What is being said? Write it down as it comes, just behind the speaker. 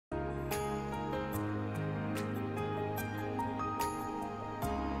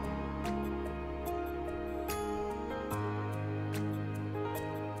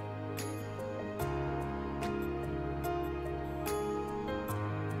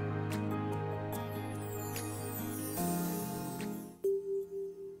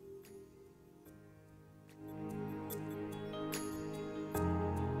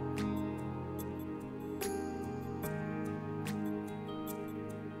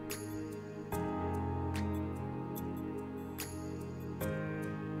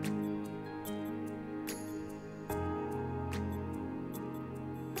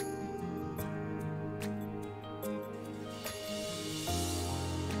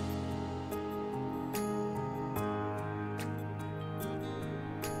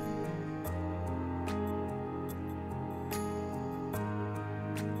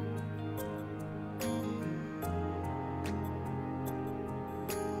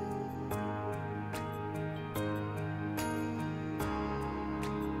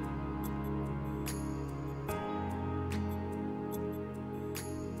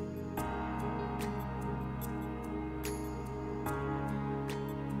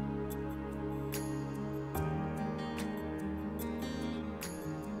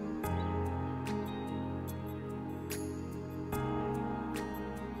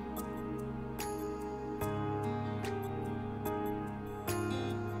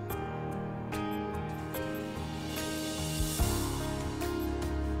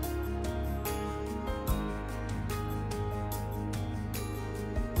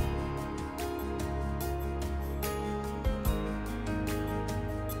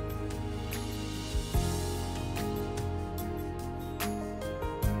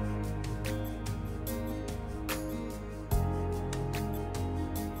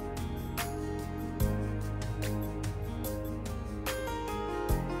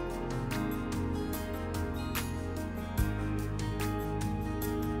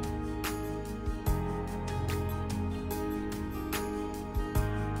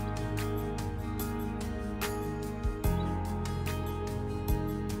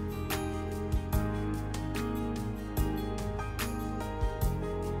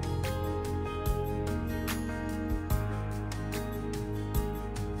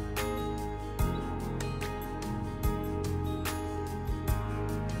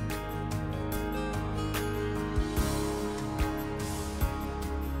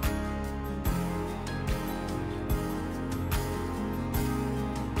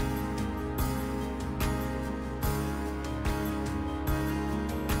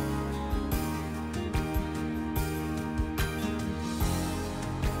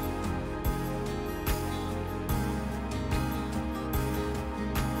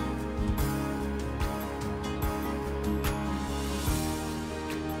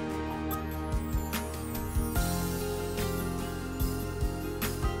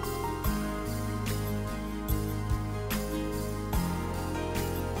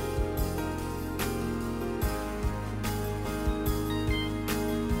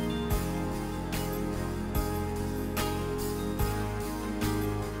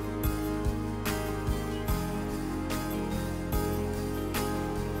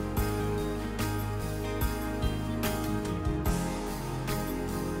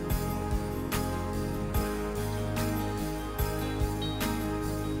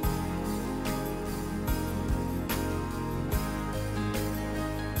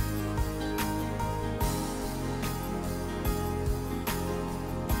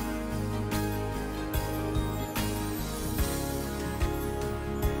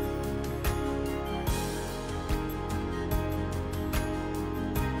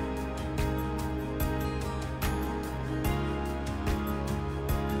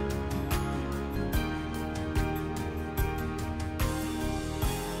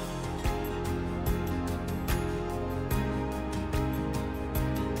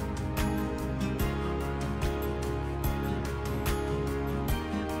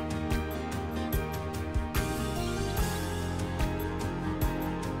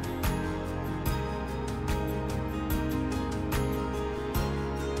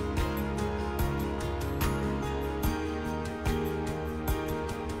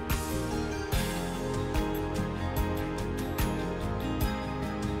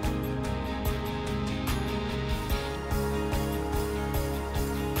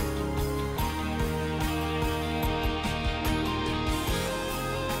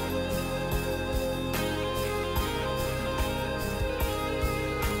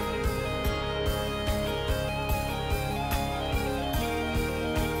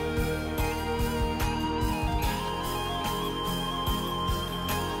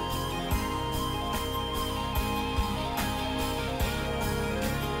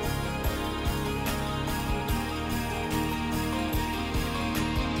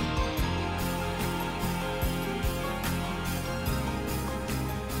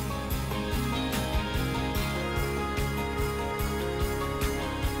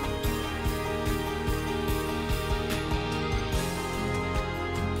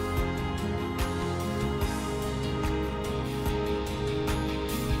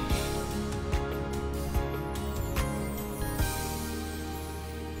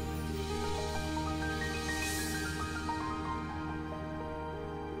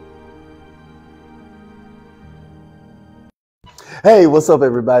Hey, what's up,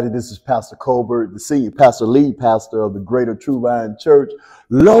 everybody? This is Pastor Colbert, the senior pastor, lead pastor of the Greater True Vine Church,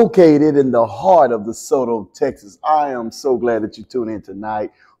 located in the heart of DeSoto, Texas. I am so glad that you tuned in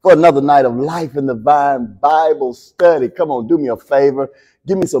tonight for another night of Life in the Vine Bible study. Come on, do me a favor.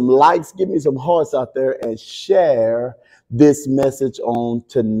 Give me some likes, give me some hearts out there, and share this message on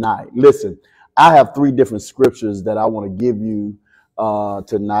tonight. Listen, I have three different scriptures that I want to give you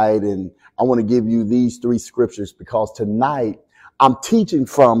tonight, and I want to give you these three scriptures because tonight I'm teaching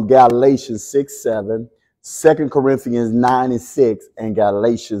from Galatians 6:7, 2 Corinthians 9:6, and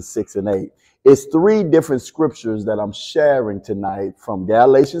Galatians 6:8. It's three different scriptures that I'm sharing tonight from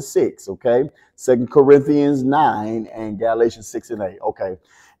Galatians 6, okay? 2 Corinthians 9 and Galatians 6:8, okay?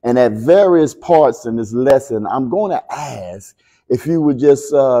 And at various parts in this lesson, I'm going to ask if you would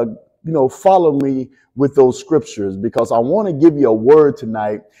just, follow me with those scriptures, because I want to give you a word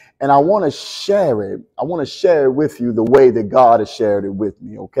tonight and I want to share it. I want to share it with you the way that God has shared it with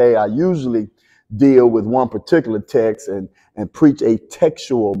me. Okay. I usually deal with one particular text and preach a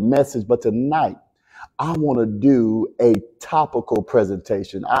textual message, but tonight I want to do a topical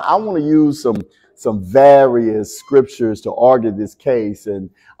presentation. I want to use some various scriptures to argue this case.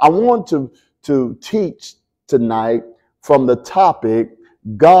 And I want to teach tonight from the topic,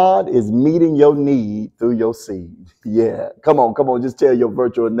 God is meeting your need through your seed. Yeah, come on. Just tell your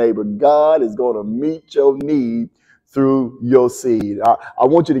virtual neighbor, God is going to meet your need through your seed. I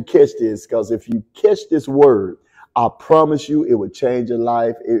want you to catch this, because if you catch this word, I promise you it would change your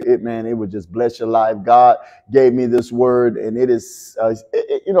life. It would just bless your life. God gave me this word, and it is,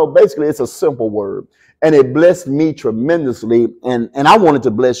 basically it's a simple word. And it blessed me tremendously, and I wanted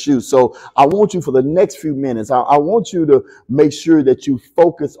to bless you. So I want you, for the next few minutes, I want you to make sure that you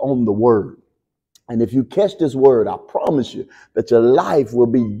focus on the word. And if you catch this word, I promise you that your life will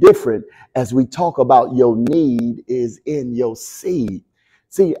be different as we talk about your need is in your seed.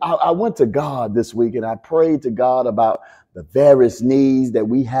 See, I went to God this week and I prayed to God about the various needs that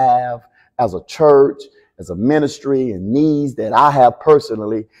we have as a church, as a ministry, and needs that I have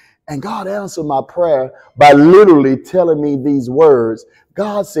personally. And God answered my prayer by literally telling me these words.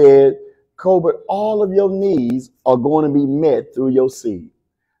 God said, Colbert, all of your needs are going to be met through your seed.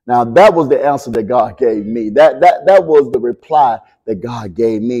 Now, that was the answer that God gave me. That was the reply that God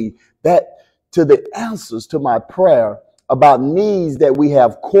gave me. That to the answers to my prayer about needs that we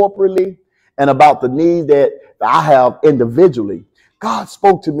have corporately and about the needs that I have individually. God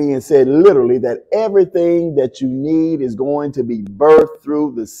spoke to me and said literally that everything that you need is going to be birthed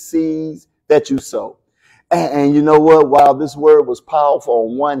through the seeds that you sow. And you know what? While this word was powerful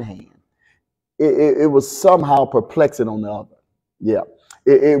on one hand, it was somehow perplexing on the other. Yeah,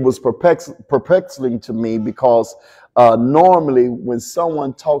 it was perplexing to me because normally when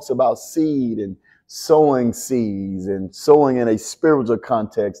someone talks about seed and sowing seeds and sowing in a spiritual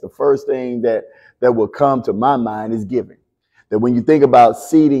context, the first thing that will come to my mind is giving. That when you think about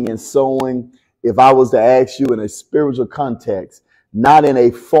seeding and sowing, if I was to ask you in a spiritual context, not in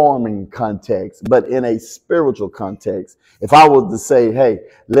a farming context, but in a spiritual context, if I was to say, hey,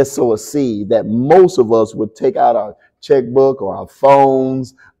 let's sow a seed, that most of us would take out our checkbook or our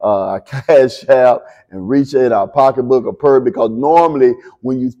phones, our cash app, and reach in our pocketbook or purse, because normally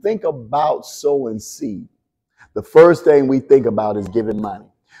when you think about sowing seed, the first thing we think about is giving money.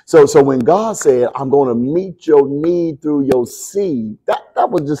 So when God said, I'm going to meet your need through your seed, that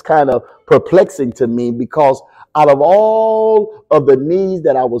was just kind of perplexing to me, because out of all of the needs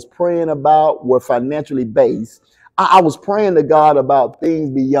that I was praying about were financially based, I was praying to God about things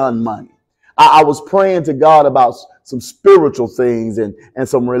beyond money. I was praying to God about some spiritual things and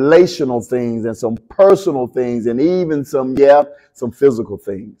some relational things and some personal things and even some physical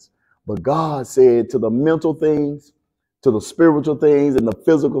things. But God said, to the mental things, to the spiritual things and the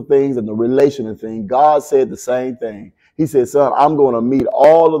physical things and the relational things, God said the same thing. He said, son, I'm going to meet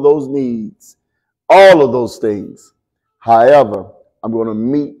all of those needs, all of those things. However, I'm going to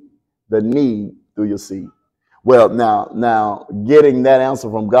meet the need through your seed. Well, now getting that answer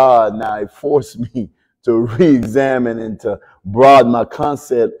from God, now it forced me to re-examine and to broaden my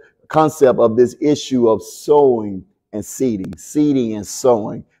concept of this issue of sowing and seeding and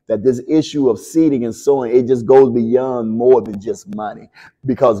sowing. That this issue of seeding and sowing, it just goes beyond more than just money,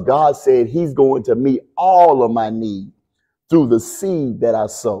 because God said he's going to meet all of my need through the seed that I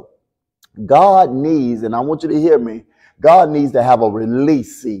sow. God needs, and I want you to hear me, God needs to have a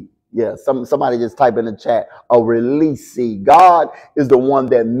release seed. Yeah, somebody just type in the chat, a release seed. God is the one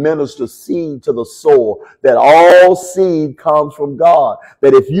that ministers seed to the sower, that all seed comes from God.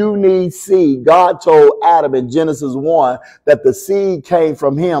 That if you need seed, God told Adam in Genesis 1 that the seed came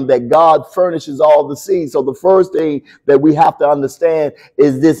from him, that God furnishes all the seed. So the first thing that we have to understand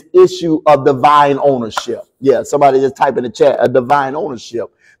is this issue of divine ownership. Yeah, somebody just type in the chat, a divine ownership.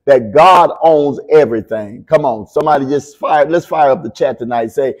 That God owns everything. Come on, somebody just let's fire up the chat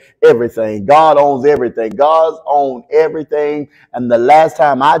tonight. Say everything. God owns everything. God owns everything. And the last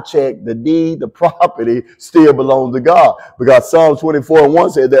time I checked, the deed, the property still belongs to God. Because Psalm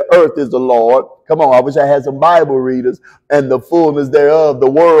 24:1 said the earth is the Lord. Come on, I wish I had some Bible readers. And the fullness thereof, the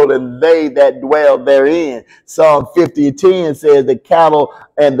world and they that dwell therein. Psalm 50:10 says the cattle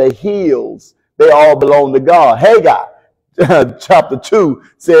and the hills, they all belong to God. Haggai chapter 2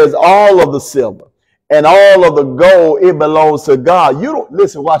 says all of the silver and all of the gold, it belongs to God. You don't,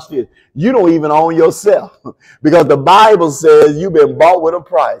 listen, watch this. You don't even own yourself because the Bible says you've been bought with a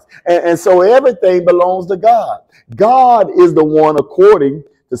price. And so everything belongs to God. God is the one, according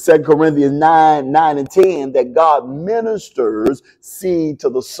to 2 Corinthians 9 and 10, that God ministers seed to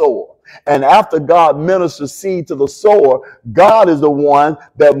the sower. And after God ministers seed to the sower, God is the one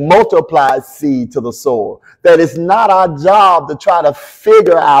that multiplies seed to the sower. That it's not our job to try to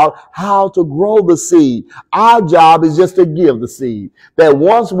figure out how to grow the seed. Our job is just to give the seed. That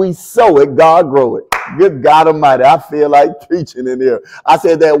once we sow it, God grow it. Good God Almighty, I feel like preaching in here. I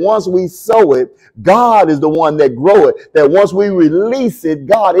said that once we sow it, God is the one that grow it. That once we release it,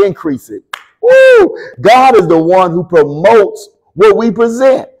 God increase it. Woo! God is the one who promotes what we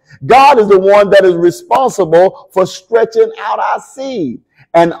present. God is the one that is responsible for stretching out our seed.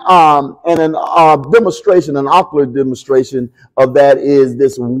 And an demonstration, an ocular demonstration of that is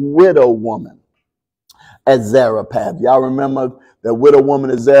this widow woman at Zarephath. Y'all remember the widow woman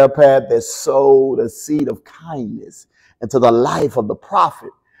at Zarephath that sowed a seed of kindness into the life of the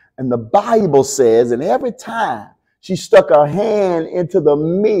prophet. And the Bible says, and every time she stuck her hand into the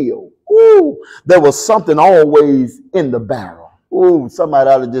meal, ooh, there was something always in the barrel. Ooh, somebody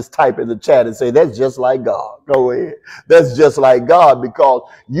ought to just type in the chat and say, that's just like God. Go ahead. That's just like God, because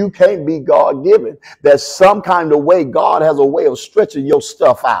you can't be God-given. There's some kind of way. God has a way of stretching your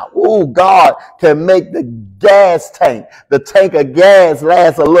stuff out. Ooh, God can make the gas tank, the tank of gas,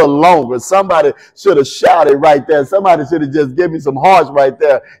 last a little longer. Somebody should have shouted right there. Somebody should have just given me some hearts right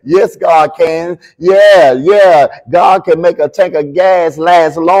there. Yes, God can. Yeah. God can make a tank of gas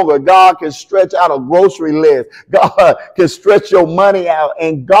last longer. God can stretch out a grocery list. God can stretch your money out,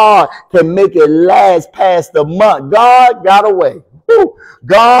 and God can make it last past the month. God got a way. Woo.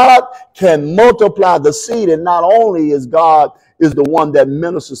 God can multiply the seed, and not only is God is the one that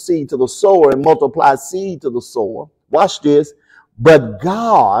ministers seed to the sower and multiplies seed to the sower. Watch this. But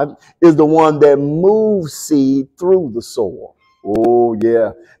God is the one that moves seed through the sower. Oh,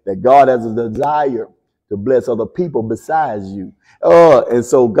 yeah. That God has a desire to bless other people besides you. And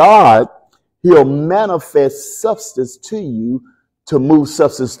so God, he'll manifest substance to you to move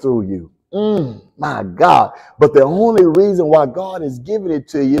substance through you. My God. But the only reason why God is giving it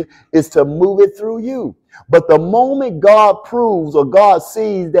to you is to move it through you. But the moment God proves or God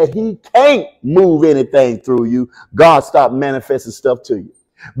sees that he can't move anything through you, God stops manifesting stuff to you.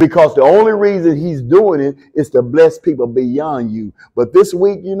 Because the only reason he's doing it is to bless people beyond you. But this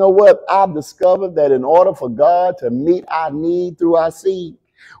week, you know what? I've discovered that in order for God to meet our need through our seed,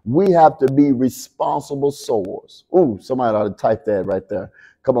 we have to be responsible sowers. Ooh, somebody ought to type that right there.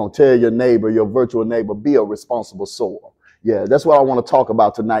 Come on, tell your neighbor, your virtual neighbor, be a responsible sower. Yeah, that's what I want to talk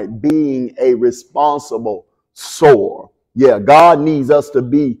about tonight, being a responsible sower. Yeah, God needs us to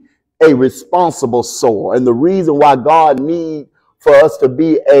be a responsible sower. And the reason why God needs for us to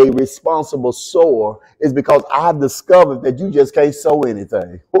be a responsible sower is because I've discovered that you just can't sow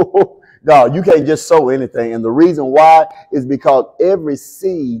anything. No, you can't just sow anything. And the reason why is because every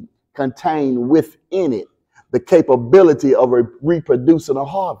seed contains within it the capability of reproducing a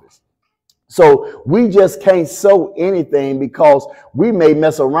harvest. So we just can't sow anything because we may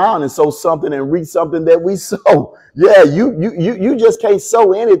mess around and sow something and reap something that we sow. Yeah, you just can't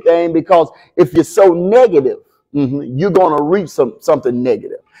sow anything, because if you sow negative, you're going to reap something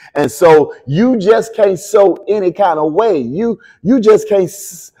negative. And so you just can't sow any kind of way. You just can't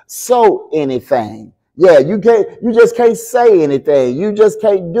sow anything. Yeah, you just can't say anything. You just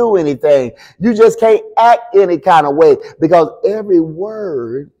can't do anything. You just can't act any kind of way, because every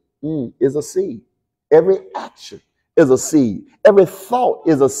word is a seed. Every action is a seed. Every thought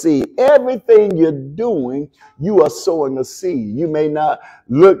is a seed. Everything you're doing, you are sowing a seed. You may not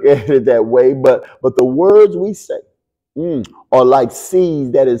look at it that way, but the words we say, Or like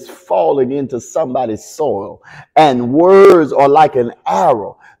seeds that is falling into somebody's soil. And words are like an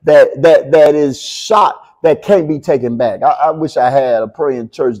arrow that is shot that can't be taken back. I wish I had a praying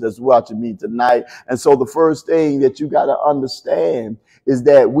church that's watching me tonight. And so the first thing that you got to understand is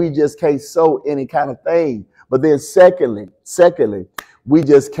that we just can't sow any kind of thing. But then secondly, we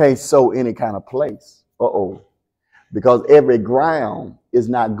just can't sow any kind of place. Because every ground is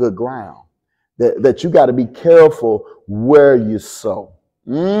not good ground. That you got to be careful where you sow.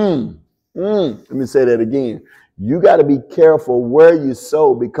 Let me say that again. You got to be careful where you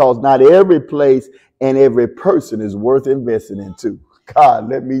sow, because not every place and every person is worth investing into. God,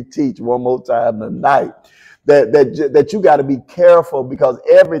 let me teach one more time tonight. That you got to be careful, because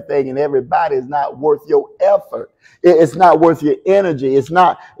everything and everybody is not worth your effort. It's not worth your energy. It's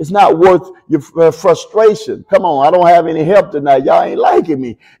not worth your frustration. Come on, I don't have any help tonight. Y'all ain't liking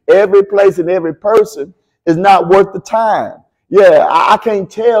me. Every place and every person is not worth the time. Yeah, I can't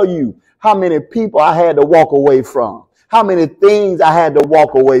tell you how many people I had to walk away from. How many things I had to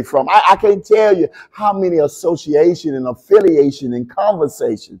walk away from. I can't tell you how many association and affiliation and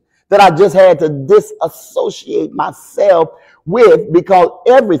conversation that I just had to disassociate myself with, because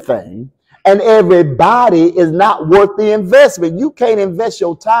everything and everybody is not worth the investment. You can't invest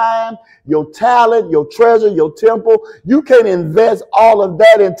your time, your talent, your treasure, your temple. You can't invest all of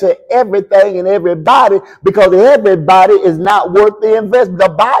that into everything and everybody, because everybody is not worth the investment. The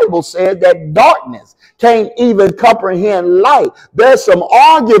Bible said that darkness can't even comprehend light. There's some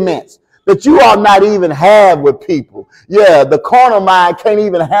arguments that you ought not even have with people. Yeah, the carnal mind can't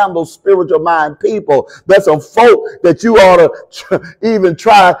even handle spiritual mind people. There's some folk that you ought to even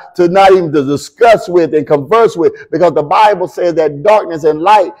try to not even to discuss with and converse with, because the Bible says that darkness and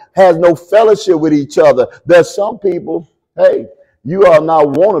light has no fellowship with each other. There's some people, hey, you ought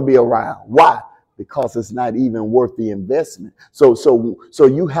not want to be around. Why? Because it's not even worth the investment. So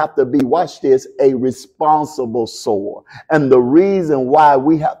you have to be, watch this, a responsible sower. And the reason why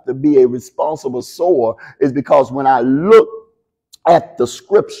we have to be a responsible sower is because when I look at the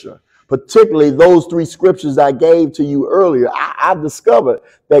scripture, particularly those 3 scriptures I gave to you earlier, I discovered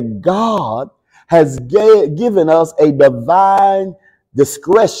that God has given us a divine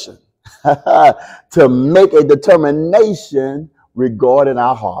discretion to make a determination regarding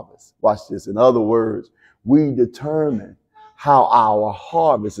our harvest. Watch this. In other words, we determine how our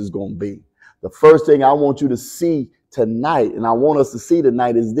harvest is going to be. The first thing I want you to see tonight, and I want us to see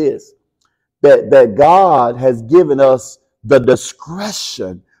tonight, is this, that God has given us the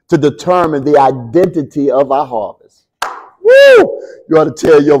discretion to determine the identity of our harvest. Woo! You ought to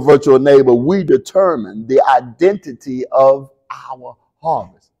tell your virtual neighbor, we determine the identity of our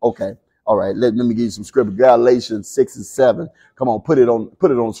harvest. Okay. All right, let me give you some scripture. Galatians 6 and 7. Come on, put it on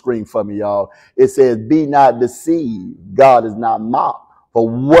the screen for me, y'all. It says, be not deceived. God is not mocked. For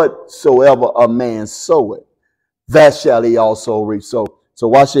whatsoever a man soweth, that shall he also reap. So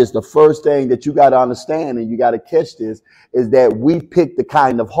watch this. The first thing that you got to understand, and you got to catch this, is that we pick the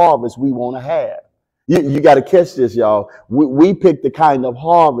kind of harvest we want to have. You got to catch this, y'all. We pick the kind of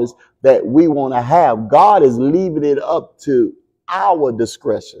harvest that we want to have. God is leaving it up to our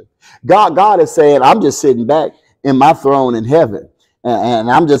discretion. God is saying, I'm just sitting back in my throne in heaven, and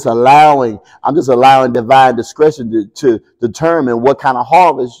I'm just allowing divine discretion to determine what kind of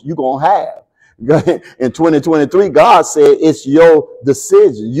harvest you're going to have. In 2023, God said it's your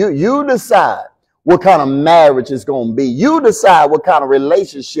decision. You decide what kind of marriage is going to be. You decide what kind of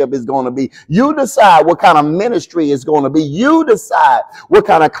relationship is going to be. You decide what kind of ministry is going to be. You decide what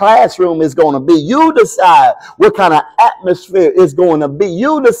kind of classroom is going to be. You decide what kind of atmosphere is going to be.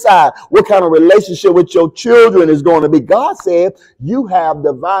 You decide what kind of relationship with your children is going to be. God said you have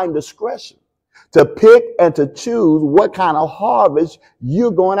divine discretion to pick and to choose what kind of harvest you're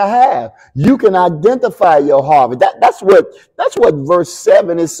going to have. You can identify your harvest. That's what verse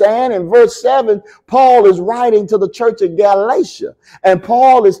 7 is saying. In verse 7, Paul is writing to the church in Galatia, and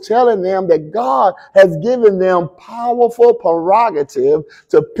Paul is telling them that God has given them powerful prerogative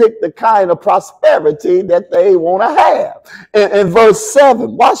to pick the kind of prosperity that they want to have. In verse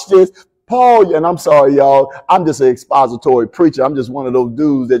 7, watch this. Paul, and I'm sorry, y'all, I'm just an expository preacher. I'm just one of those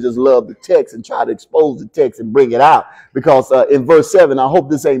dudes that just love the text and try to expose the text and bring it out. Because in verse 7, I hope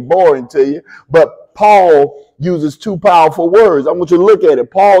this ain't boring to you, but Paul uses 2 powerful words. I want you to look at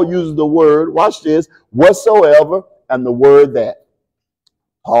it. Paul uses the word, watch this, whatsoever, and the word that.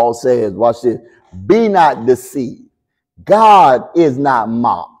 Paul says, watch this, be not deceived. God is not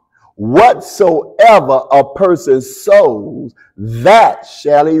mocked. Whatsoever a person sows, that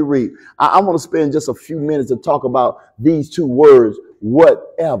shall he reap. I want to spend just a few minutes to talk about these 2 words,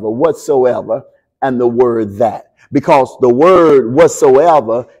 whatever, whatsoever, and the word that. because the word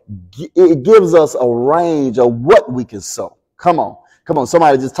whatsoever, it gives us a range of what we can sow. Come on. Come on,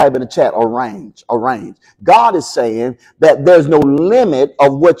 somebody just type in the chat, a range. God is saying that there's no limit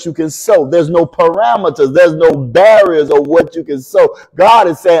of what you can sow. There's no parameters. There's no barriers of what you can sow. God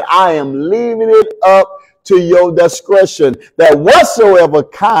is saying, I am leaving it up to your discretion, that whatsoever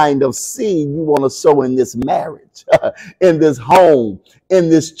kind of seed you want to sow in this marriage, in this home, in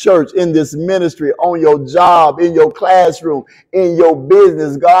this church, in this ministry, on your job, in your classroom, in your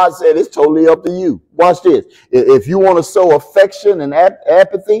business, God said it's totally up to you. Watch this. If you want to sow affection and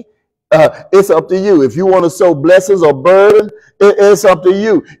apathy, it's up to you. If you want to sow blessings or burden, it's up to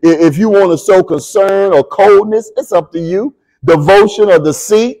you. If you want to sow concern or coldness, it's up to you. Devotion or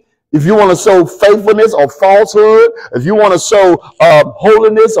deceit. If you want to sow faithfulness or falsehood, if you want to sow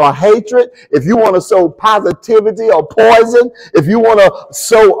holiness or hatred, if you want to sow positivity or poison, if you want to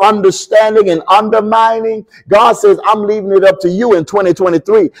sow understanding and undermining, God says, I'm leaving it up to you in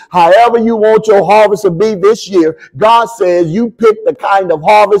 2023. However you want your harvest to be this year, God says you pick the kind of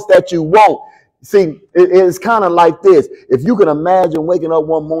harvest that you want. See, it's kind of like this. If you can imagine waking up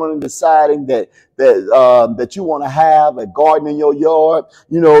one morning deciding that you want to have a garden in your yard,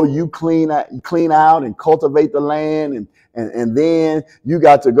 you clean out and cultivate the land, and then you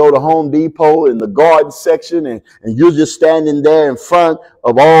got to go to Home Depot in the garden section, and you're just standing there in front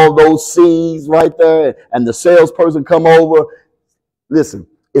of all those seeds right there, and the salesperson come over. Listen,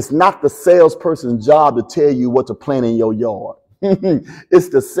 it's not the salesperson's job to tell you what to plant in your yard. It's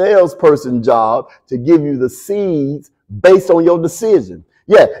the salesperson's job to give you the seeds based on your decision.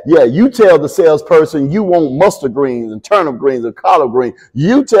 Yeah, you tell the salesperson you want mustard greens and turnip greens and collard greens.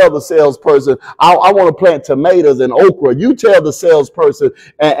 You tell the salesperson, I want to plant tomatoes and okra. You tell the salesperson,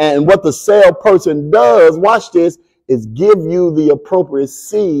 and what the salesperson does, watch this, is give you the appropriate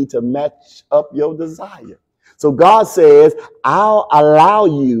seed to match up your desire. So God says, I'll allow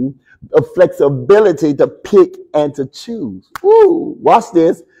you a flexibility to pick and to choose. Ooh, watch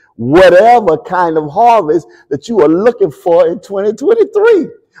this. Whatever kind of harvest that you are looking for in 2023.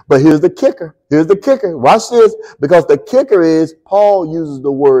 But here's the kicker. Watch this, because the kicker is Paul uses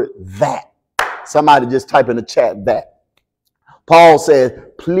the word that. Somebody just type in the chat that. Paul says,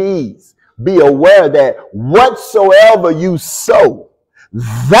 please be aware that whatsoever you sow,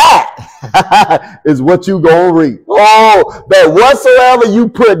 that is what you gonna reap. Oh, that whatsoever you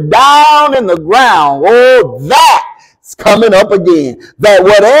put down in the ground, oh, that's coming up again. That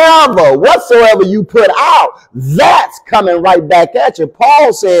whatsoever you put out, that's coming right back at you.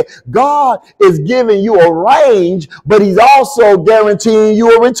 Paul said God is giving you a range, but he's also guaranteeing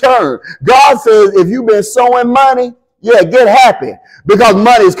you a return. God says if you've been sowing money, get happy, because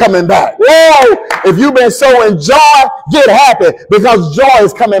money is coming back. Whoa! If you've been sowing joy, get happy, because joy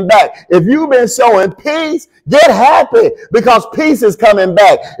is coming back. If you've been sowing peace, get happy, because peace is coming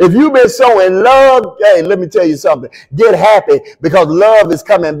back. If you've been sowing love, hey, let me tell you something. Get happy, because love is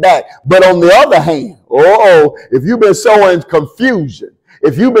coming back. But on the other hand, if you've been sowing confusion,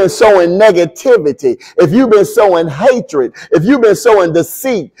 if you've been sowing negativity, if you've been sowing hatred, if you've been sowing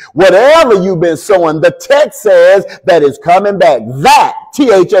deceit, whatever you've been sowing, the text says that is coming back. That,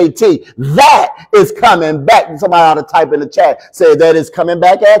 T-H-A-T, that is coming back. Somebody ought to type in the chat, say that is coming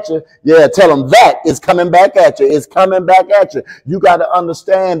back at you. Yeah, tell them that is coming back at you. It's coming back at you. You got to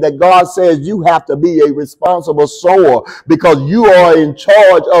understand that God says you have to be a responsible sower, because you are in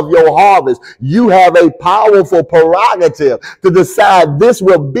charge of your harvest. You have a powerful prerogative to decide this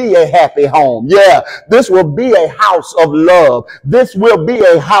will be a happy home. Yeah, this will be a house of love. This will be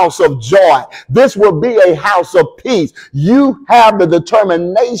a house of joy. This will be a house of peace. You have the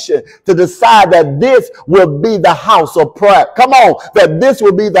determination to decide that this will be the house of prayer. Come on, that this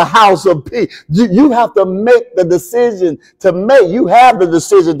will be the house of peace. You have to make the decision to make. You have the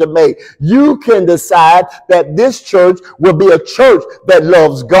decision to make. You can decide that this church will be a church that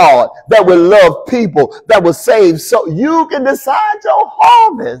loves God, that will love people, that will save. So you can decide your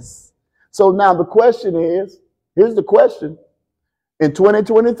harvest. So now the question is, here's the question. In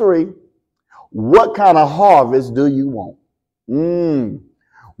 2023, what kind of harvest do you want?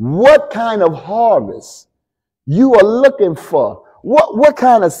 What kind of harvest you are looking for? What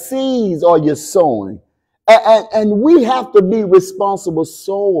kind of seeds are you sowing? And we have to be responsible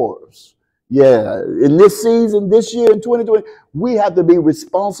sowers. Yeah, in this season, this year, in 2020, we have to be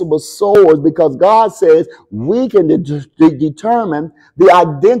responsible sowers, because God says we can determine the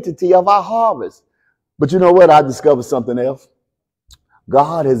identity of our harvest. But you know what? I discovered something else.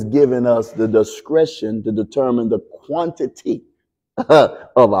 God has given us the discretion to determine the quantity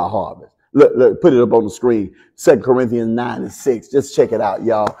of our harvest. Look, put it up on the screen. 2 Corinthians 9:6. Just check it out,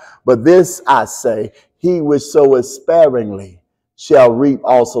 y'all. But this I say, he which soweth sparingly shall reap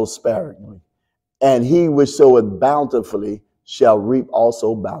also sparingly. And he which soweth bountifully shall reap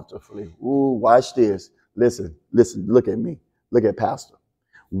also bountifully. Ooh, watch this. Listen, look at me. Look at Pastor.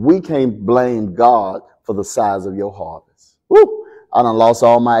 We can't blame God for the size of your harvest. Woo! I done lost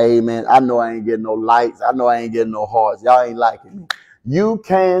all my amen. I know I ain't getting no likes. I know I ain't getting no hearts. Y'all ain't liking me. You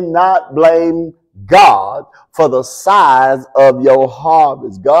cannot blame God for the size of your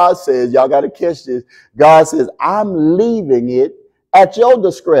harvest. God says, y'all got to catch this. God says, I'm leaving it at your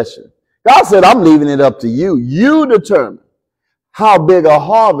discretion. God said, I'm leaving it up to you. You determine how big a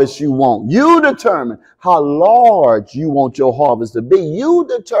harvest you want. You determine how large you want your harvest to be. You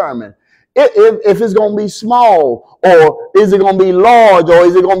determine if it's going to be small, or is it going to be large, or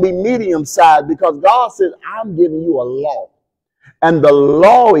is it going to be medium sized, because God says, I'm giving you a law. And the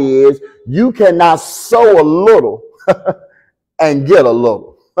law is you cannot sow a little and get a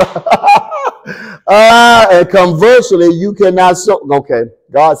little. And conversely, you cannot sow. Okay,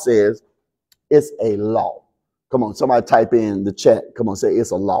 God says it's a law. Come on, somebody type in the chat. Come on, say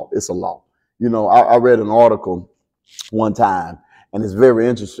it's a law. It's a law. You know, I read an article one time, and it's very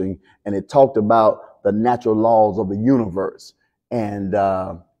interesting. And it talked about the natural laws of the universe. And,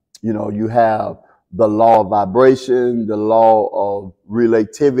 you know, you have the law of vibration, the law of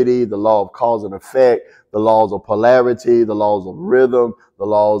relativity, the law of cause and effect, the laws of polarity, the laws of rhythm, the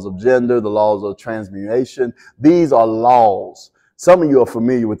laws of gender, the laws of transmutation. These are laws. Some of you are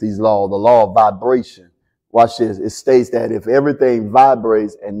familiar with these laws. The law of vibration. Watch this. It states that if everything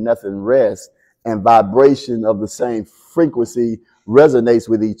vibrates and nothing rests, and vibration of the same frequency resonates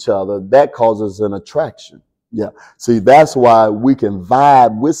with each other, that causes an attraction. Yeah. See, that's why we can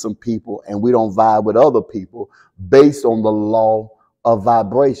vibe with some people and we don't vibe with other people based on the law of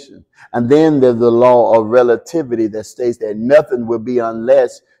vibration. And then there's the law of relativity that states that nothing will be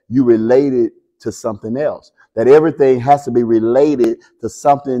unless you relate it to something else. That everything has to be related to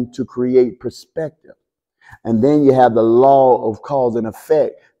something to create perspective. And then you have the law of cause and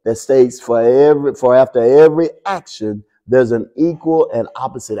effect that states for after every action, there's an equal and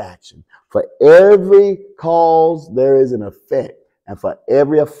opposite action. For every cause, there is an effect. And for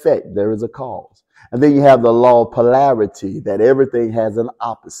every effect, there is a cause. And then you have the law of polarity, that everything has an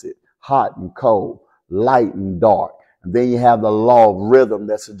opposite, hot and cold, light and dark. And then you have the law of rhythm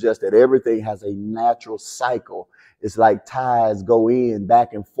that suggests that everything has a natural cycle. It's like tides go in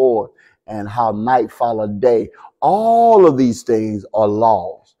back and forth, and how night follow day. All of these things are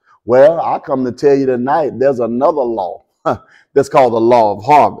laws. Well, I come to tell you tonight, there's another law that's called the law of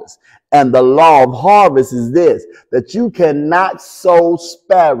harvest. And the law of harvest is this, that you cannot sow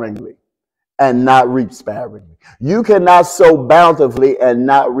sparingly and not reap sparingly. You cannot sow bountifully and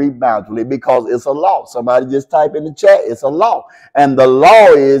not reap bountifully, because it's a law. Somebody just type in the chat, it's a law. And the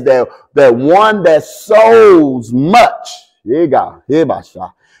law is that one that sows much,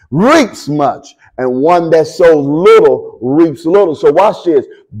 reaps much, and one that sows little reaps little. So watch this.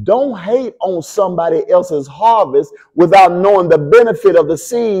 Don't hate on somebody else's harvest without knowing the benefit of the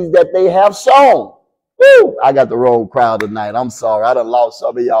seeds that they have sown. Woo! I got the wrong crowd tonight. I'm sorry. I done lost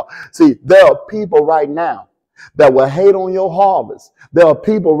some of y'all. See, there are people right now that will hate on your harvest. There are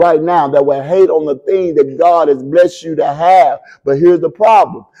people right now that will hate on the thing that God has blessed you to have. But here's the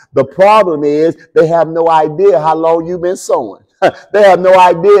problem. The problem is they have no idea how long you've been sowing. They have no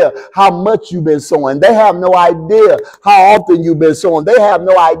idea how much you've been sowing. They have no idea how often you've been sowing. They have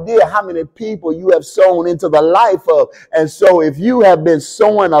no idea how many people you have sown into the life of. And so if you have been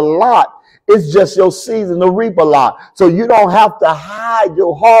sowing a lot, it's just your season to reap a lot. So you don't have to hide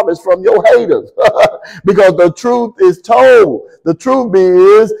your harvest from your haters because the truth is told. The truth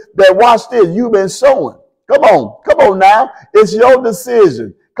is that, watch this, you've been sowing. Come on now. It's your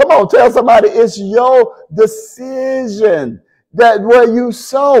decision. Come on, tell somebody it's your decision. That where you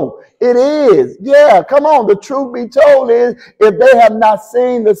sow, it is. Yeah, come on. The truth be told is, if they have not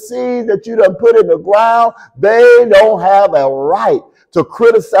seen the seed that you done put in the ground, they don't have a right to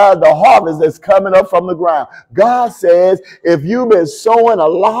criticize the harvest that's coming up from the ground. God says, if you've been sowing a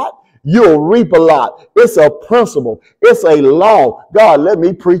lot, you'll reap a lot. It's a principle. It's a law. God, let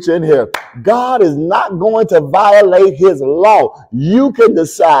me preach in here. God is not going to violate his law. You can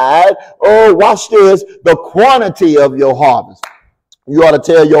decide, oh, watch this, the quantity of your harvest. You ought to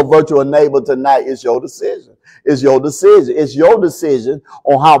tell your virtual neighbor tonight, it's your decision. It's your decision. It's your decision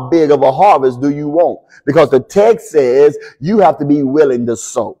on how big of a harvest do you want. Because the text says you have to be willing to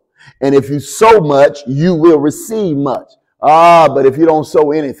sow. And if you sow much, you will receive much. But if you don't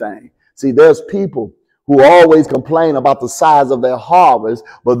sow anything, see, there's people who always complain about the size of their harvest,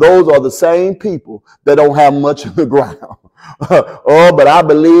 but those are the same people that don't have much in the ground. Oh, but I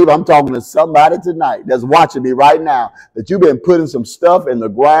believe I'm talking to somebody tonight that's watching me right now, that you've been putting some stuff in the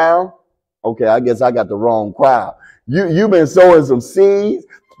ground. Okay, I guess I got the wrong crowd. You've been sowing some seeds.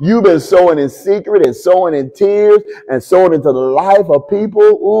 You've been sowing in secret and sowing in tears and sowing into the life of people.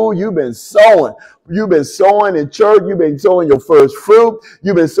 Ooh, you've been sowing. You've been sowing in church. You've been sowing your first fruit.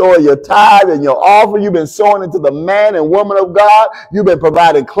 You've been sowing your tithe and your offering. You've been sowing into the man and woman of God. You've been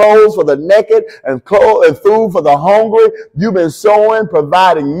providing clothes for the naked and food for the hungry. You've been sowing,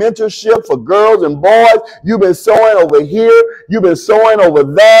 providing mentorship for girls and boys. You've been sowing over here. You've been sowing over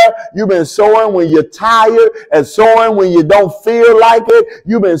there. You've been sowing when you're tired and sowing when you don't feel like it.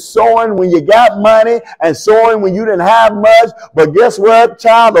 You've been sowing when you got money and sowing when you didn't have much. But guess what,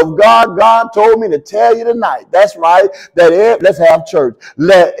 child of God? God told me to tell you tonight. That's right. Let's have church.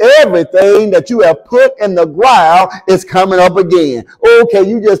 Let everything that you have put in the ground is coming up again. Okay,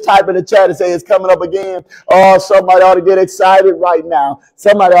 you just type in the chat and say it's coming up again. Oh, somebody ought to get excited right now.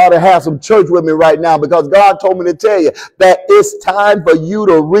 Somebody ought to have some church with me right now, because God told me to tell you that it's time for you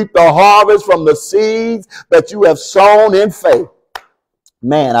to reap the harvest from the seeds that you have sown in faith.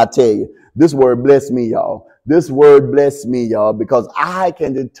 Man, I tell you, this word blessed me, y'all. This word blessed me, y'all, because I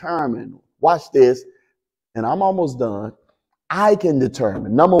can determine, watch this, and I'm almost done. I can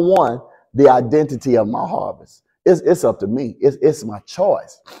determine, number one, the identity of my harvest. It's up to me. It's my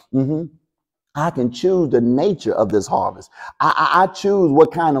choice. I can choose the nature of this harvest. I choose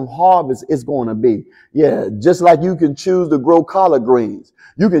what kind of harvest it's going to be. Yeah, just like you can choose to grow collard greens.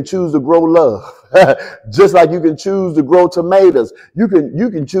 You can choose to grow love. Just like you can choose to grow tomatoes. You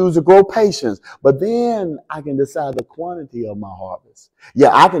can choose to grow patience. But then I can decide the quantity of my harvest.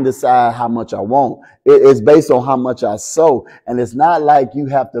 Yeah, I can decide how much I want. It's based on how much I sow. And it's not like you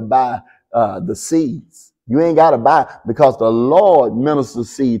have to buy the seeds. You ain't got to buy, because the Lord ministers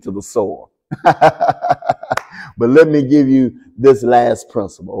seed to the sower. But let me give you this last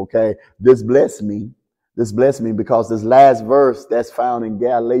principle, okay? This blessed me. This blessed me because this last verse that's found in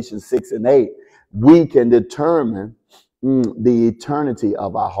Galatians 6 and 8, we can determine the eternity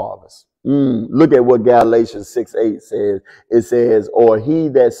of our harvest. Look at what Galatians 6:8 says. It says, or he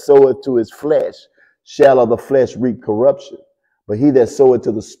that soweth to his flesh shall of the flesh reap corruption, but he that soweth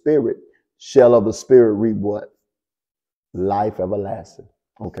to the Spirit shall of the Spirit reap what? Life everlasting.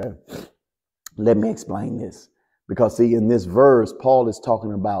 Okay. Let me explain this. Because see, in this verse, Paul is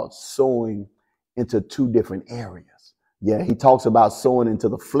talking about sowing into two different areas. Yeah, he talks about sowing into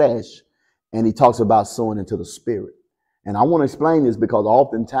the flesh, and he talks about sowing into the Spirit. And I want to explain this because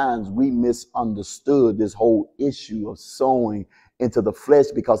oftentimes we misunderstood this whole issue of sowing into the flesh,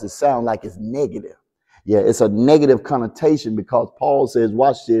 because it sounds like it's negative. Yeah, it's a negative connotation, because Paul says,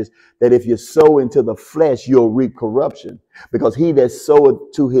 watch this, that if you sow into the flesh, you'll reap corruption. Because he that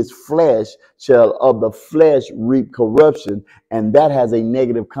soweth to his flesh shall of the flesh reap corruption. And that has a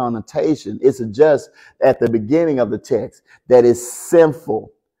negative connotation. It suggests at the beginning of the text that it's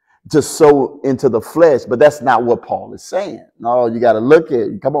sinful to sow into the flesh. But that's not what Paul is saying. No, you got to look at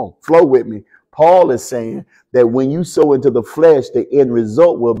it. Come on, flow with me. Paul is saying that when you sow into the flesh, the end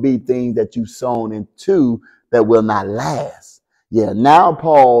result will be things that you've sown into that will not last. Yeah, now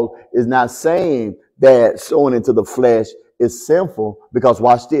Paul is not saying that sowing into the flesh is sinful, because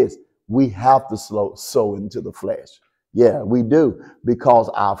watch this, we have to sow into the flesh. Yeah, we do, because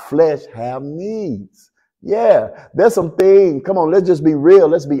our flesh have needs. Yeah, there's some things, come on, let's just be real,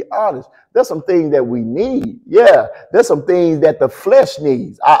 let's be honest. There's some things that we need. Yeah, there's some things that the flesh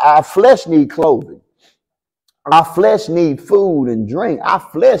needs. Our flesh needs clothing. Our flesh needs food and drink. Our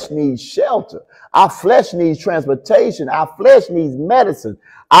flesh needs shelter. Our flesh needs transportation. Our flesh needs medicine.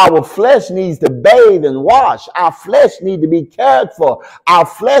 Our flesh needs to bathe and wash. Our flesh needs to be cared for. Our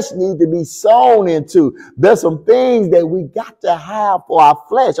flesh needs to be sown into. There's some things that we got to have for our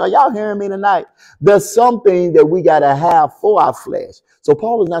flesh. Are y'all hearing me tonight? There's some things that we got to have for our flesh. So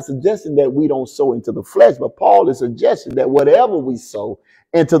Paul is not suggesting that we don't sow into the flesh, but Paul is suggesting that whatever we sow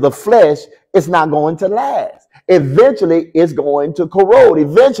into the flesh, it's not going to last. Eventually, it's going to corrode.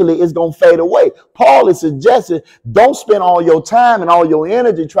 Eventually, it's going to fade away. Paul is suggesting don't spend all your time and all your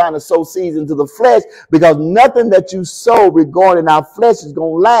energy trying to sow seeds into the flesh, because nothing that you sow regarding our flesh is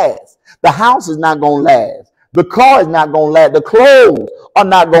going to last. The house is not going to last. The car is not going to last. The clothes are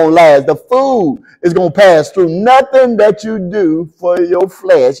not going to last. The food is going to pass through. Nothing that you do for your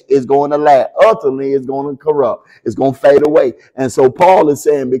flesh is going to last. Ultimately, it's going to corrupt. It's going to fade away. And so Paul is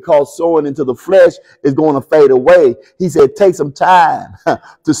saying, because sowing into the flesh is going to fade away, he said, take some time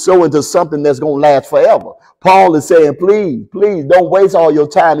to sow into something that's going to last forever. Paul is saying, please, please don't waste all your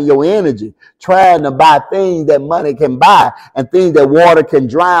time and your energy trying to buy things that money can buy and things that water can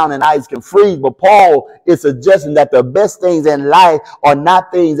drown and ice can freeze. But Paul is suggesting that the best things in life are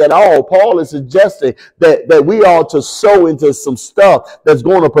not things at all. Paul is suggesting that we ought to sow into some stuff that's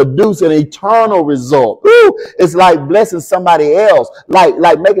going to produce an eternal result. Ooh, it's like blessing somebody else,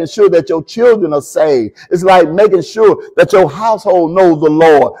 like making sure that your children are saved. It's like making sure that your household knows the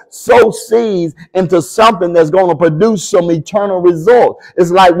Lord. Sow seeds into something that's going to produce some eternal result.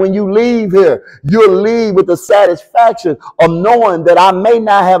 It's like when you leave here, you'll leave with the satisfaction of knowing that I may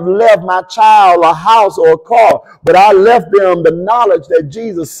not have left my child a house or a car, but I left them the knowledge that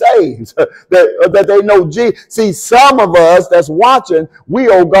Jesus saves, that they know Jesus. See, some of us that's watching, we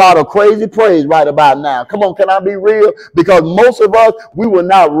owe God a crazy praise right about now. Come on, can I be real? Because most of us, we were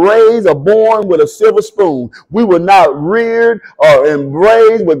not raised or born with a silver spoon. We were not reared or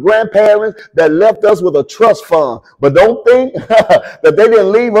embraced with grandparents that left us with a trust fund. But don't think that they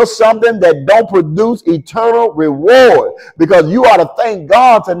didn't leave us something that don't produce eternal reward, because you ought to thank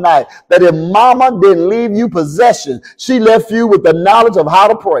God tonight that if mama didn't leave you possession, she left you with the knowledge of how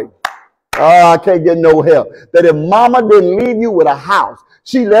to pray. Oh, I can't get no help. That if mama didn't leave you with a house,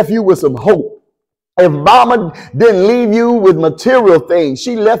 she left you with some hope. If mama didn't leave you with material things,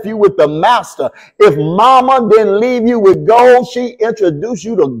 she left you with the master. If mama didn't leave you with gold, she introduced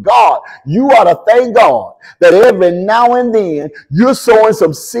you to God. You ought to thank God that every now and then you're sowing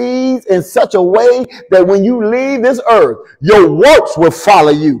some seeds in such a way that when you leave this earth, your works will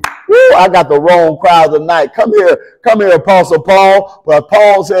follow you. Woo, I got the wrong crowd tonight. Come here, Apostle Paul. But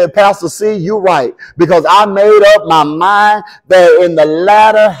Paul said, Pastor C, you're right. Because I made up my mind that in the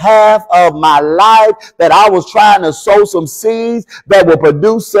latter half of my life that I was trying to sow some seeds that will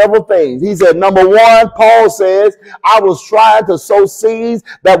produce several things. He said, number one, Paul says, I was trying to sow seeds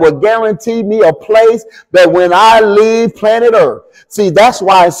that would guarantee me a place that when I leave planet Earth. See, that's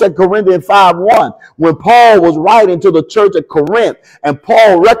why in 2 Corinthians 5:1, when Paul was writing to the church at Corinth, and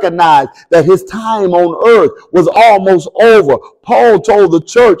Paul recognized that his time on earth was almost over, Paul told the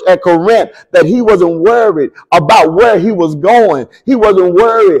church at Corinth that he wasn't worried about where he was going. He wasn't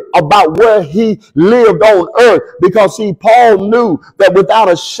worried about where he lived on earth, because see, Paul knew that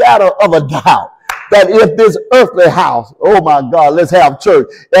without a shadow of a doubt, that if this earthly house, oh my God, let's have church.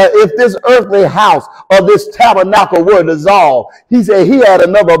 If this earthly house or this tabernacle were dissolved, he said he had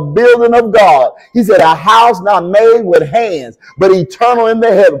another building of God. He said a house not made with hands, but eternal in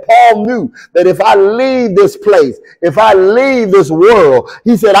the heaven. Paul knew that if I leave this place, if I leave this world,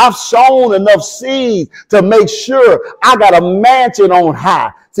 he said, I've sown enough seeds to make sure I got a mansion on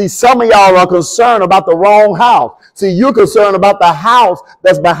high. See, some of y'all are concerned about the wrong house. See, you're concerned about the house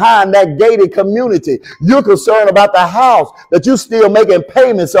that's behind that gated community. You're concerned about the house that you're still making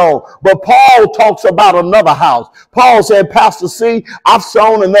payments on. But Paul talks about another house. Paul said, Pastor C, I've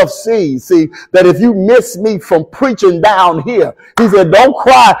sown enough seeds, see, that if you miss me from preaching down here, he said, don't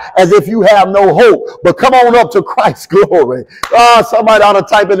cry as if you have no hope, but come on up to Christ's glory. Somebody ought to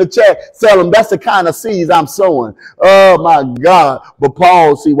type in the chat, tell them that's the kind of seeds I'm sowing. Oh, my God. But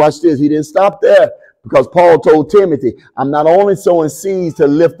Paul, see, watch this. He didn't stop there, because Paul told Timothy, I'm not only sowing seeds to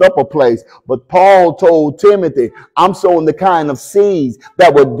lift up a place, but Paul told Timothy, I'm sowing the kind of seeds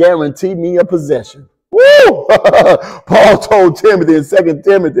that would guarantee me a possession. Woo! Paul told Timothy in 2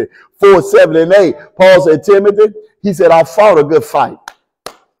 Timothy 4:7-8, Paul said, Timothy, he said, I fought a good fight.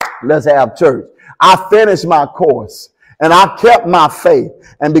 Let's have church. I finished my course. And I kept my faith.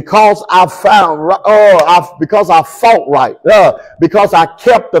 And because I because I fought right, because I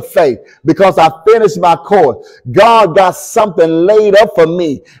kept the faith, because I finished my course, God got something laid up for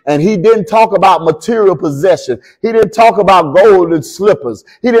me. And he didn't talk about material possession. He didn't talk about golden slippers.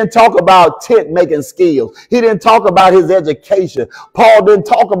 He didn't talk about tent making skills. He didn't talk about his education. Paul didn't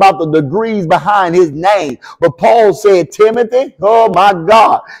talk about the degrees behind his name. But Paul said, Timothy, oh my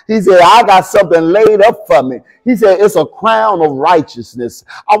God, he said, I got something laid up for me. He said, it's a crown of righteousness.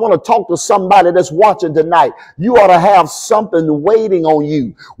 I want to talk to somebody that's watching tonight. You ought to have something waiting on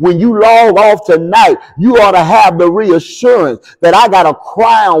you. When you log off tonight, you ought to have the reassurance that I got a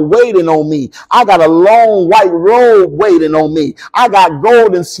crown waiting on me. I got a long white robe waiting on me. I got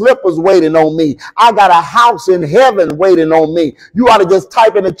golden slippers waiting on me. I got a house in heaven waiting on me. You ought to just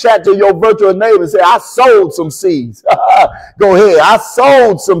type in the chat to your virtual neighbor and say, I sowed some seeds. Go ahead. I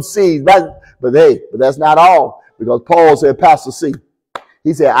sowed some seeds. But that's not all. Because Paul said, Pastor C,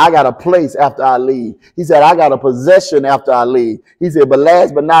 he said, I got a place after I leave. He said, I got a possession after I leave. He said, but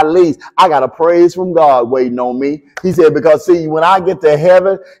last but not least, I got a praise from God waiting on me. He said, because see, when I get to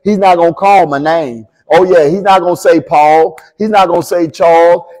heaven, he's not going to call my name. Oh, yeah, he's not going to say Paul. He's not going to say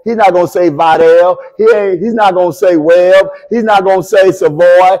Charles. He's not going to say Vidal. He's not going to say Webb. He's not going to say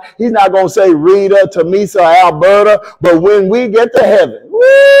Savoy. He's not going to say Rita, Tamisa, Alberta. But when we get to heaven,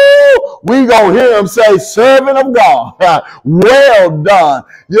 woo, we going to hear him say, servant of God, well done.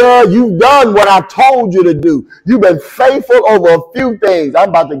 Yeah, you've done what I told you to do. You've been faithful over a few things. I'm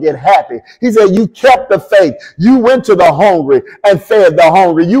about to get happy. He said, you kept the faith. You went to the hungry and fed the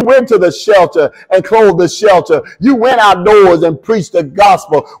hungry. You went to the shelter and clothed the shelter. You went outdoors and preached the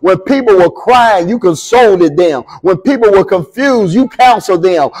gospel. When people were crying, you consoled them. When people were confused, you counseled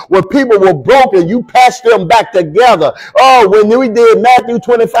them. When people were broken, you patched them back together. Oh, when we did Matthew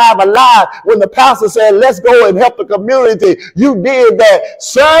 25 alive, when the pastor said, let's go and help the community, you did that.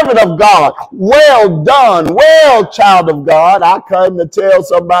 Servant of God, well done, well, child of God. I come to tell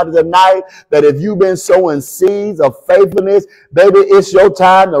somebody tonight that if you've been sowing seeds of faithfulness, baby, it's your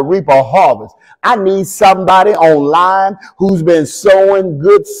time to reap a harvest. I need somebody online who's been sowing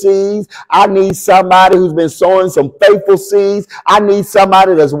good seeds. I need somebody who's been sowing some faithful seeds. I need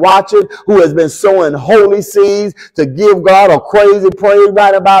somebody that's watching who has been sowing holy seeds to give God a crazy praise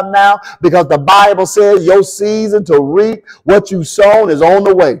right about now, because the Bible says your season to reap what you sown is on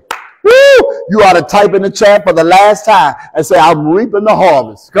the way. Woo! You ought to type in the chat for the last time and say, I'm reaping the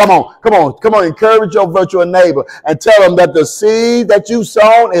harvest. Come on, come on, come on. Encourage your virtual neighbor and tell them that the seed that you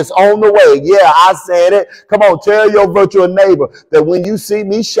sown is on the way. Yeah, I said it. Come on, tell your virtual neighbor that when you see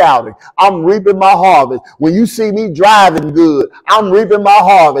me shouting, I'm reaping my harvest. When you see me driving good, I'm reaping my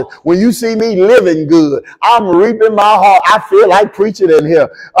harvest. When you see me living good, I'm reaping my heart. I feel like preaching in here.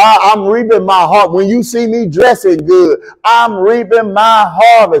 I'm reaping my heart. When you see me dressing good, I'm reaping my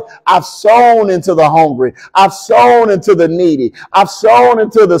harvest. I've sown into the hungry. I've sown into the needy. I've sown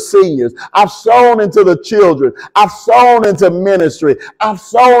into the seniors. I've sown into the children. I've sown into ministry. I've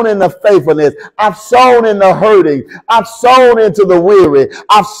sown into faithfulness. I've sown in the hurting. I've sown into the weary.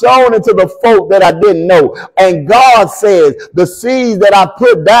 I've sown into the folk that I didn't know. And God says the seeds that I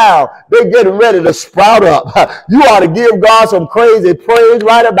put down, they're getting ready to sprout up. You ought to give God some crazy praise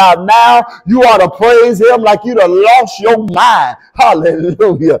right about now. You ought to praise him like you'd have lost your mind.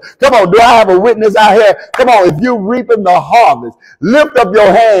 Hallelujah. Come on, do I have a witness out here? Come on, if you're reaping the harvest, lift up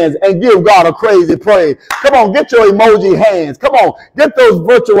your hands and give God a crazy praise. Come on, get your emoji hands. Come on, get those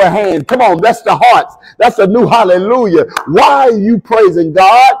virtual hands. Come on, that's the hearts. That's a new hallelujah. Why are you praising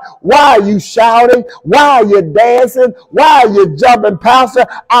God? Why are you shouting? Why are you dancing? Why are you jumping, Pastor?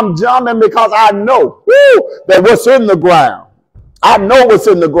 I'm jumping because I know that what's in the ground. I know what's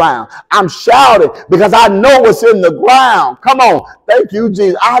in the ground. I'm shouting because I know what's in the ground. Come on. Thank you,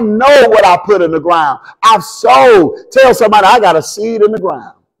 Jesus. I know what I put in the ground. I've sowed. Tell somebody I got a seed in the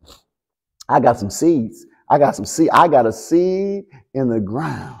ground. I got some seeds. I got some seed. I got a seed in the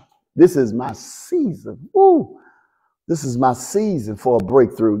ground. This is my season. Woo. This is my season for a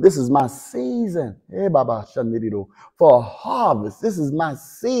breakthrough. This is my season for a harvest. This is my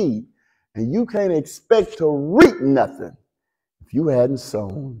seed. And you can't expect to reap nothing if you hadn't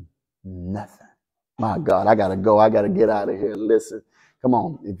sown nothing. My God, I got to go. I got to get out of here. Listen, come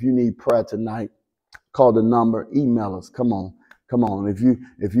on. If you need prayer tonight, call the number, email us. Come on. Come on. If you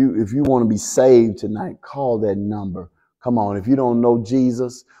want to be saved tonight, call that number. Come on. If you don't know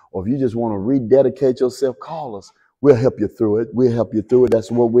Jesus, or if you just want to rededicate yourself, call us. We'll help you through it. We'll help you through it.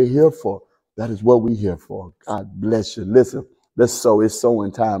 That's what we're here for. That is what we're here for. God bless you. Listen, let's sow. It's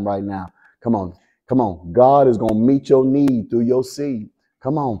sowing time right now. Come on. Come on. God is going to meet your need through your seed.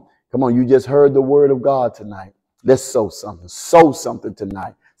 Come on. Come on. You just heard the word of God tonight. Let's sow something. Sow something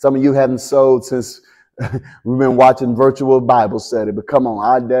tonight. Some of you haven't sowed since we've been watching virtual Bible study. But come on.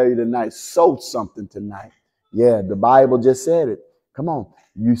 I dare you tonight. Sow something tonight. Yeah, the Bible just said it. Come on.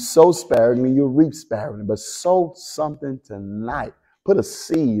 You sow sparingly, you reap sparingly. But sow something tonight. Put a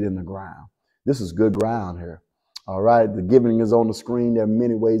seed in the ground. This is good ground here. All right. The giving is on the screen. There are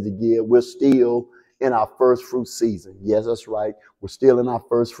many ways to give. We're still in our first fruit season. Yes, that's right. We're still in our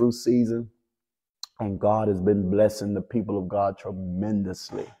first fruit season. And God has been blessing the people of God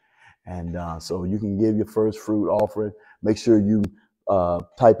tremendously. And so you can give your first fruit offering. Make sure you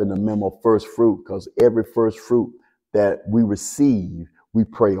type in the memo first fruit, because every first fruit that we receive, we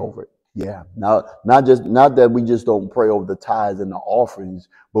pray over it. Yeah. Now, not that we just don't pray over the tithes and the offerings,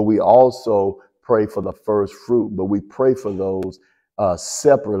 but we also pray for the first fruit. But we pray for those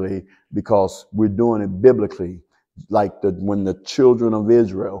separately, because we're doing it biblically. Like when the children of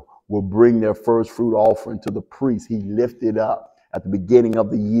Israel will bring their first fruit offering to the priest. He lifted up at the beginning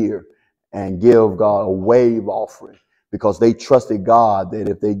of the year and give God a wave offering because they trusted God that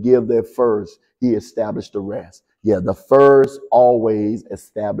if they give their first, he established the rest. Yeah, the first always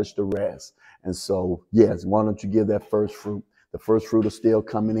established the rest. And so, yes, why don't you give that first fruit? The first fruit is still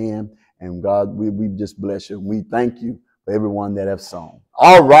coming in. And God, we just bless you. We thank you for everyone that have sown.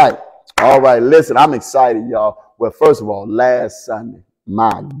 All right. All right. Listen, I'm excited, y'all. Well, first of all, last Sunday,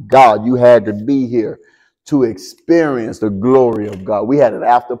 my God, you had to be here to experience the glory of God. We had an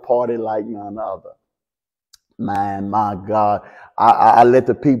after party like none other. Man, my God, I let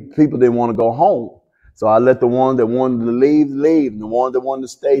the people didn't want to go home. So I let the ones that wanted to leave, and the ones that wanted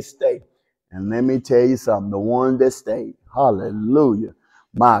to stay. And let me tell you something, the ones that stayed, hallelujah.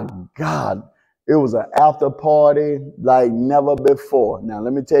 My God, it was an after party like never before. Now,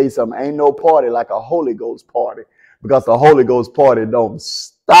 let me tell you something, ain't no party like a Holy Ghost party because the Holy Ghost party don't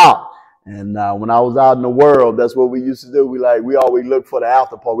stop. And when I was out in the world, that's what we used to do. We always look for the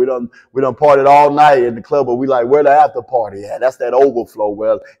after party. We done partied all night in the club, but we like, where the after party at? That's that overflow.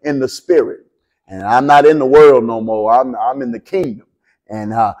 Well, in the spirit. And I'm not in the world no more. I'm in the kingdom.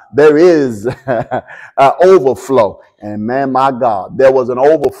 And there is an overflow. And man, my God, there was an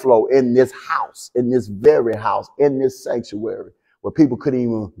overflow in this house, in this very house, in this sanctuary, where people couldn't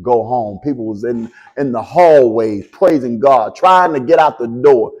even go home. People was in the hallways praising God, trying to get out the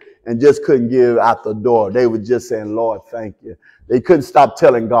door, and just couldn't get out the door. They were just saying, Lord, thank you. They couldn't stop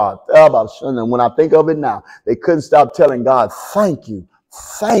telling God. And when I think of it now, they couldn't stop telling God, thank you,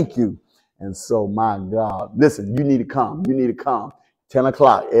 thank you. And so, my God, listen, you need to come. You need to come. 10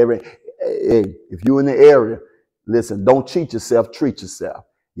 o'clock if you're in the area, listen, don't cheat yourself, treat yourself.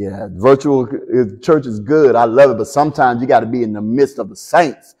 Yeah, virtual church is good. I love it. But sometimes you got to be in the midst of the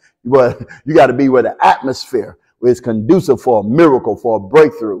saints. You got to be where the atmosphere is conducive for a miracle, for a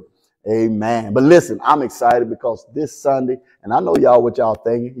breakthrough. Amen. But listen, I'm excited because this Sunday, and I know y'all what y'all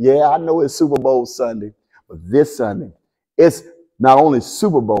thinking. Yeah, I know it's Super Bowl Sunday, but this Sunday, it's not only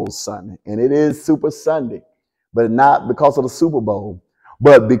Super Bowl Sunday, and it is Super Sunday, but not because of the Super Bowl,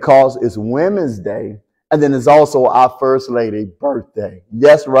 but because it's Women's Day. And then it's also our First Lady birthday.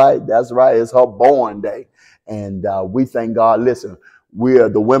 That's right. That's right. It's her born day. And we thank God. Listen,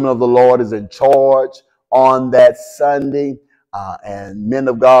 the women of the Lord is in charge on that Sunday. And men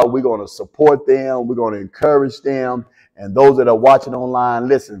of God, we're going to support them. We're going to encourage them. And those that are watching online,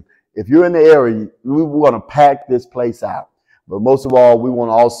 listen, if you're in the area, we want to pack this place out. But most of all, we want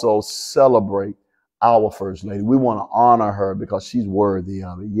to also celebrate our First Lady. We want to honor her because she's worthy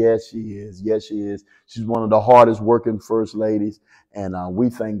of it. Yes, she is. Yes, she is. She's one of the hardest working First Ladies. And we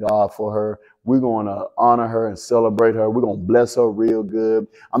thank God for her. We're going to honor her and celebrate her. We're going to bless her real good.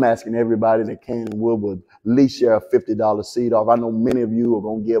 I'm asking everybody that can and will at least share a $50 seed off. I know many of you are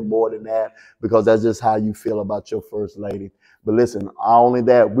going to give more than that because that's just how you feel about your First Lady. But listen, not only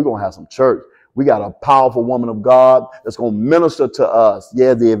that, we're going to have some church. We got a powerful woman of God that's going to minister to us.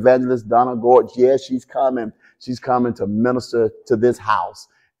 Yeah, the evangelist Donna Gorge. Yeah, she's coming. She's coming to minister to this house.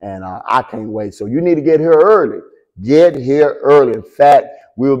 And I can't wait. So you need to get here early. Get here early. In fact,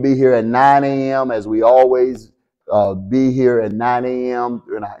 we'll be here at 9 a.m. as we always be here at 9 a.m.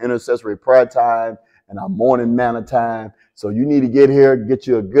 during our intercessory prayer time and our morning manna time. So you need to get here, get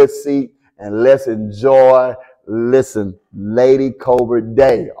you a good seat, and let's enjoy, listen, Lady Colbert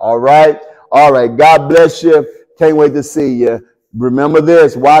Day. All right? All right. God bless you. Can't wait to see you. Remember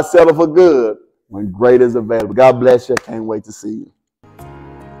this. Why settle for good when great is available? God bless you. Can't wait to see you.